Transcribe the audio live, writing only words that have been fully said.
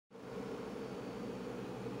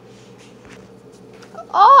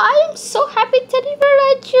Oh, I am so happy, Teddy Bear,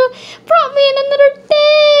 that you brought me in another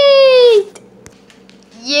date.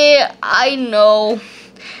 Yeah, I know.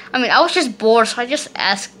 I mean, I was just bored, so I just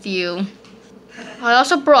asked you. I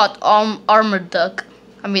also brought Armor Duck.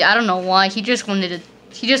 I mean, I don't know why. He just wanted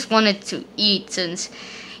to eat since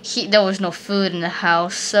there was no food in the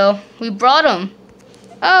house. So we brought him.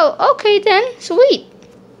 Oh, okay then. Sweet.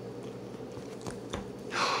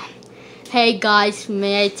 Hey guys,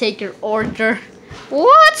 may I take your order?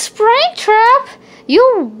 What? Springtrap?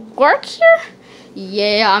 You work here?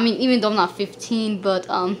 Yeah, I mean, even though I'm not 15, but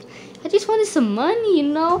I just wanted some money, you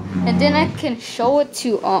know, and then I can show it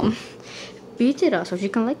to beat it up so she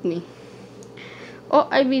can like me. Oh,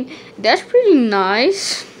 I mean, that's pretty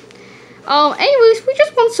nice. Anyways, we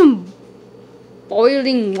just want some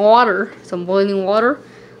boiling water. Some boiling water.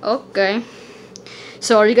 Okay.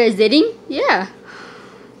 So are you guys dating? Yeah.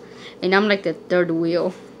 And I'm like the third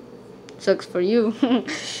wheel. Sucks for you.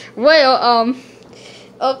 Well,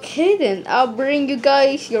 okay then. I'll bring you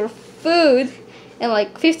guys your food in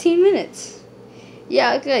like 15 minutes.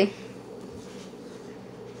 Yeah, okay.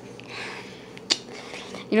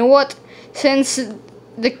 You know what? Since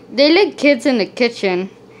they let kids in the kitchen,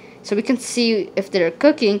 so we can see if they're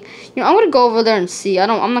cooking. You know, I'm gonna go over there and see.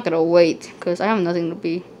 I'm not gonna wait because I have nothing to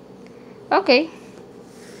be. Okay.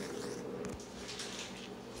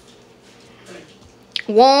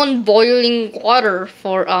 1 boiling water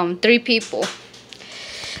for 3 people.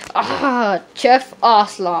 Ah, Chef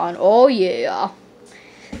Aslan. Oh yeah.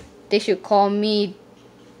 They should call me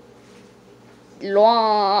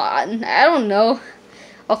Luan. I don't know.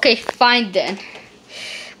 Okay, fine then.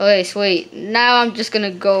 Okay, so wait. Now I'm just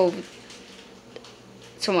gonna go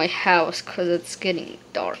to my house because it's getting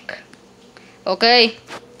dark. Okay.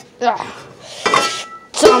 Time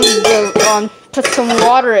to put some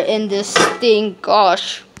water in this thing.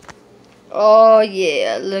 Gosh. Oh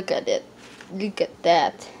yeah, look at it. Look at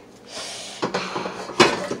that.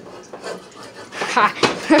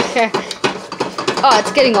 Oh,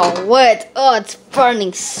 it's getting all wet. Oh, it's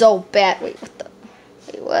burning so bad. Wait, what the?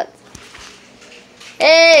 Wait, what?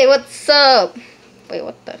 Hey, what's up? Wait,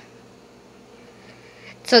 what the?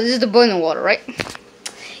 So this is the boiling water, right?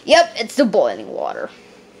 Yep, it's the boiling water.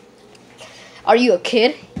 Are you a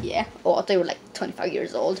kid? Yeah. Oh, I thought you were like 25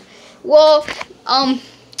 years old. Well,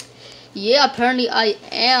 yeah, apparently I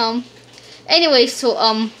am. Anyway, so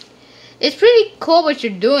it's pretty cool what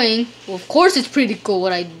you're doing. Well, of course it's pretty cool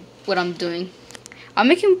what I'm doing. I'm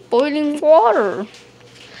making boiling water.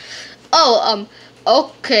 Oh,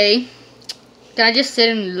 okay. Can I just sit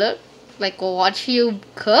and look, like watch you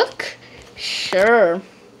cook? Sure.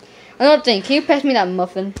 Another thing, can you pass me that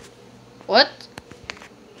muffin? What?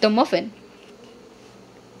 The muffin.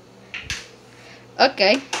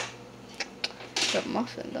 Okay. The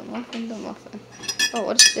muffin. Oh,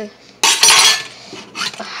 what is this?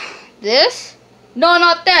 This? No,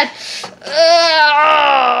 not that.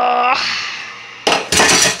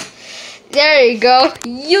 There you go.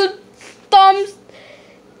 You thumbs.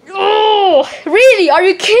 Oh, really? Are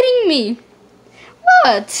you kidding me?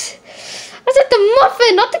 What? I said the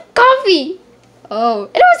muffin, not the coffee. Oh,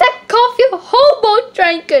 it was that coffee a hobo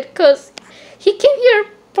drank it because he came here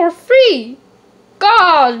for free.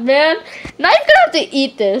 God, man. Now you're gonna have to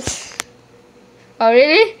eat this. Oh,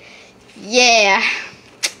 really? Yeah.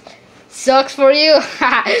 Sucks for you.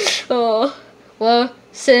 Oh, well,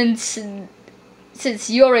 since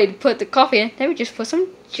you already put the coffee in, let me just put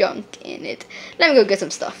some junk in it. Let me go get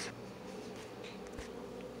some stuff.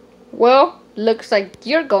 Well, looks like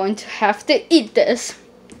you're going to have to eat this.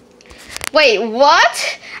 Wait,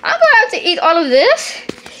 what? I'm gonna have to eat all of this?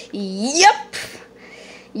 Yep.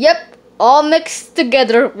 All mixed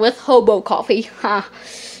together with hobo coffee. Huh.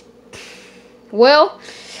 Well,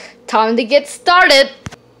 time to get started.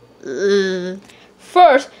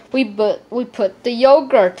 First, we put the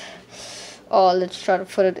yogurt. Oh, let's try to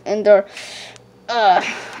put it in there.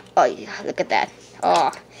 Oh yeah, look at that.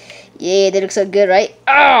 Oh, yeah, they look so good, right?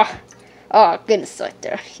 Oh, goodness, right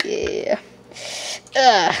there. Yeah.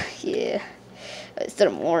 Yeah. Is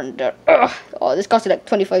there more in there? Oh, this cost like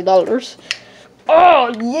 $25.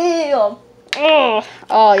 Oh yeah. Oh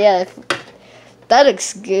yeah. That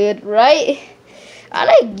looks good, right? I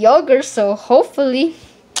like yogurt, so hopefully.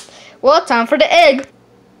 Well, time for the egg.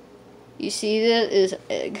 You see, that is an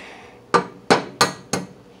egg. Oh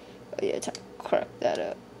yeah, time to crack that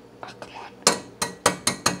up. Oh, come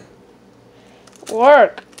on.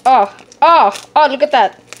 Work. Oh, look at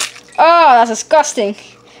that. Oh, that's disgusting.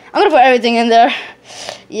 I'm gonna put everything in there.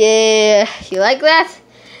 Yeah, you like that?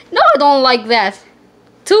 No, I don't like that.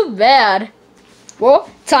 Too bad. Well,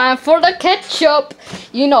 time for the ketchup.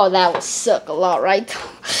 You know that would suck a lot, right?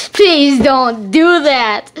 Please don't do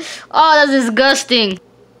that. Oh, that's disgusting.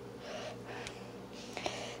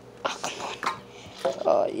 Oh, come on.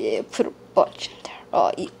 Oh, yeah, put a bunch in there.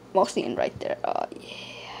 Oh, yeah, mostly in right there. Oh,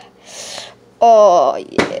 yeah. Oh,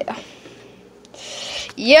 yeah.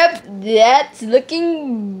 Yep, that's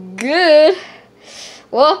looking good.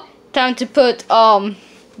 Well, time to put,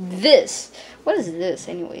 this. What is this,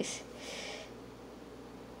 anyways?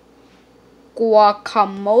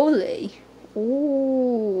 Guacamole.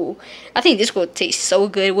 Ooh, I think this will taste so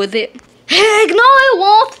good with it. Heck no, it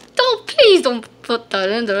won't. Please don't put that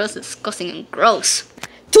in there. That's disgusting and gross.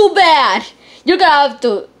 Too bad. You're gonna have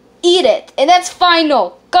to eat it, and that's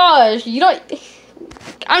final. Gosh, you don't.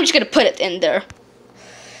 I'm just gonna put it in there.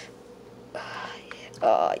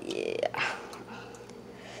 Oh yeah,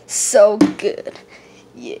 so good.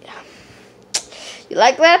 Yeah, you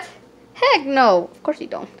like that? Heck no, of course you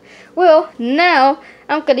don't. Well, now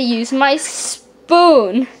I'm gonna use my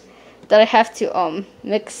spoon that I have to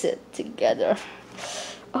mix it together.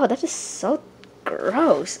 Oh, that is so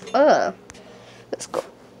gross. Let's go.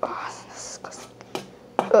 Oh, that's disgusting.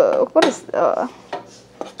 What is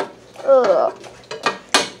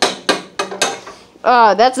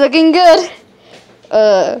Oh, that's looking good.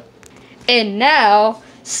 And now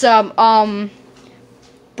some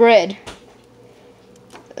bread.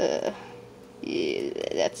 Yeah,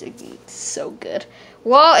 that's so good.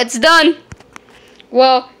 Well, it's done.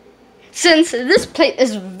 Well, since this plate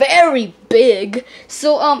is very big,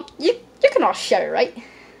 so you can all share it, right?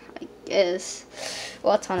 I guess.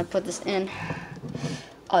 Well, time to put this in.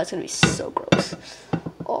 Oh, it's gonna be so gross.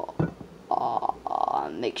 Oh,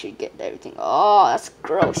 make sure you get everything. Oh, that's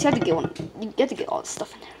gross. You have to get one. You have to get all the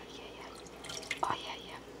stuff in there. Yeah. Oh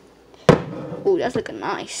yeah. Oh, that's looking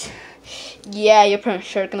nice. Yeah, your parents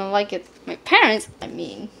sure gonna like it. My parents, I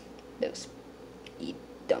mean, those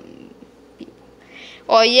dumb people.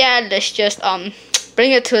 Oh yeah, let's just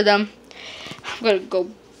bring it to them. I'm gonna go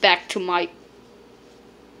back to my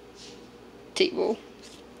table.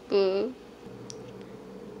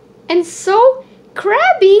 And so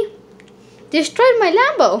Krabby destroyed my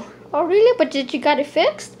Lambo. Oh really? But did you got it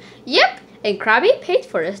fixed? Yep, and Krabby paid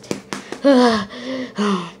for it.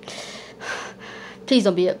 Please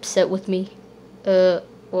don't be upset with me.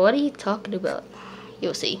 What are you talking about?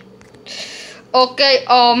 You'll see. Okay,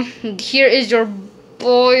 here is your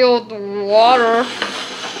boiled water.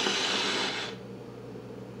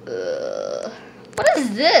 What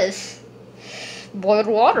is this? Boiled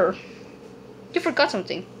water. You forgot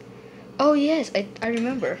something. Oh yes, I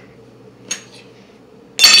remember.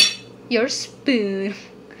 Your spoon.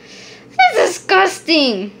 That's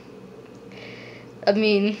disgusting. I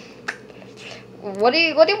mean, what do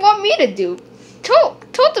you want me to do? Tell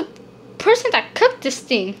the person that cooked this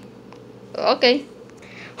thing. Okay.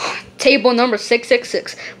 Table number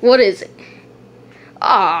 666. What is it?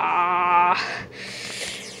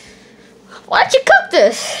 Why'd you cook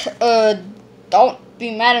this? Don't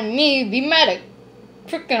be mad at me. Be mad at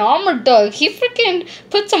freaking Armor Dog. He freaking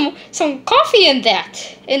put some coffee in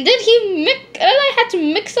that, and then I had to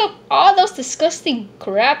mix up all those disgusting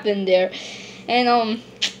crap in there, and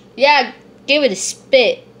yeah, gave it a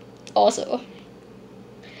spit also.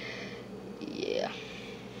 Yeah,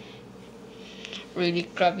 really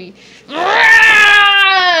crappy.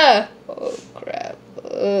 Oh crap!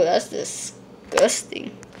 Oh, that's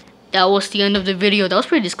disgusting. That was the end of the video. That was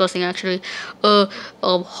pretty disgusting, actually.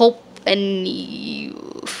 Hope and you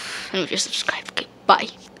just subscribe. Okay, bye.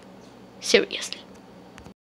 Seriously.